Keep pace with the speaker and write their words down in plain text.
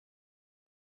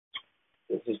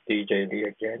This is DJ Lee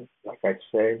again. Like I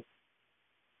said,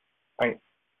 I'm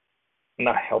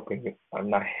not helping you. I'm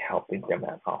not helping them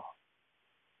at all.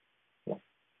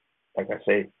 Like I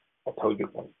said, I told you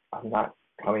I'm not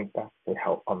coming back to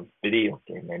help on video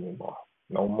game anymore.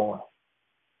 No more.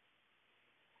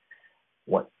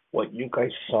 What you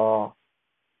guys saw,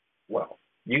 well,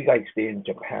 you guys did in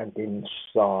Japan didn't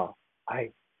saw.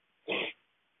 I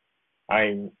I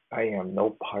am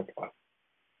no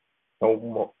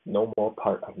more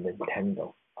part of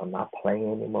Nintendo. I'm not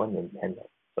playing anymore Nintendo.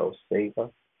 So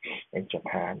Sega in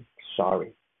Japan,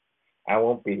 sorry. I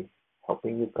won't be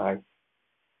helping you guys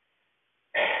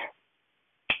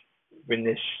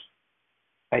finish.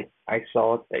 I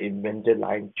saw the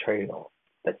Invisalign trailer,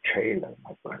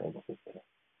 my brother and sister.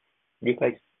 You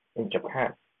guys in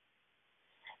Japan,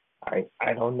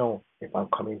 I don't know if I'm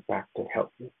coming back to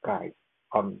help you guys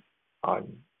on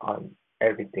on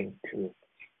everything too,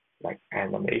 like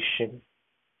animation.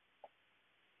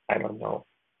 I don't know.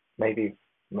 Maybe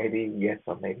yes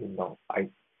or maybe no. I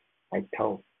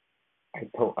told I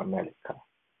told America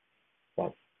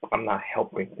that I'm not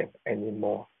helping them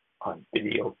anymore on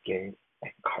video games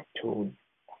and cartoons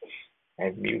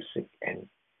and music and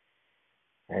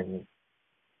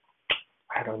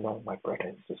I don't know, my brother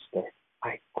and sister.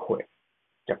 I quit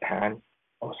Japan,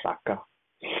 Osaka,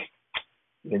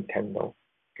 Nintendo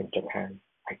in Japan.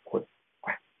 I quit.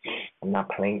 I'm not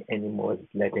playing any more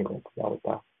Legend of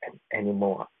Zelda and any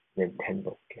more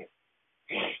Nintendo games.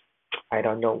 I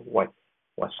don't know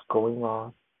what's going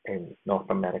on in North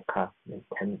America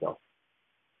Nintendo.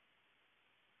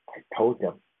 I told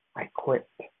them I quit.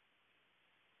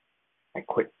 I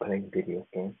quit playing video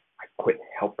games. I quit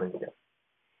helping them.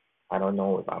 I don't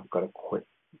know if I'm gonna quit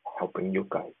helping you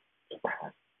guys,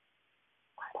 Japan.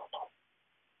 I don't know.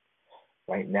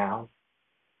 Right now,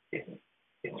 it's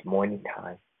it's morning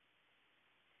time.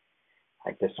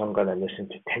 I guess I'm gonna listen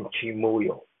to Tenchi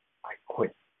Muyo. I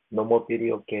quit. No more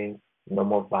video games. No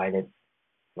more violent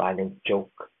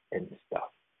joke and stuff.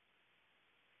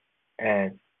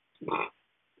 And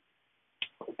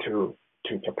to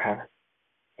Japan,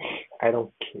 I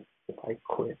don't care if I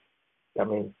quit. I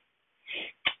mean,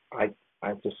 I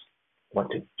I just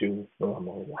want to do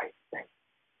normal life thing.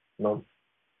 No,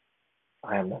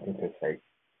 I have nothing to say.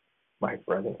 My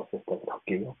brother and sister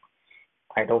Tokyo.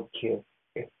 I don't care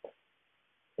if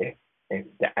if if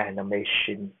the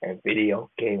animation and video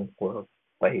game will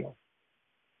fail.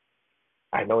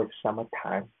 I know it's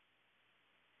summertime.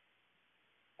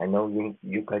 I know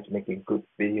you guys making good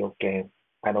video games.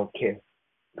 I don't care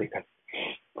because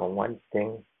for one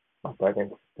thing, my brother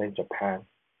and sister in Japan,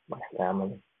 my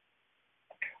family,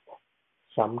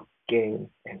 some game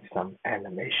and some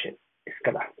animation is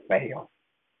gonna fail.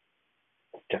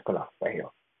 It's just gonna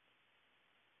fail.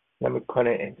 Let me put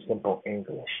it in simple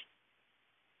English.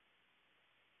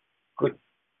 Good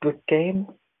good game,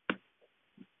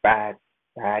 bad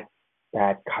bad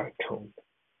bad cartoon.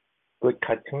 Good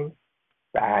cartoon,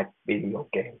 bad video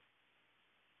game.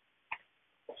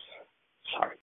 Sorry.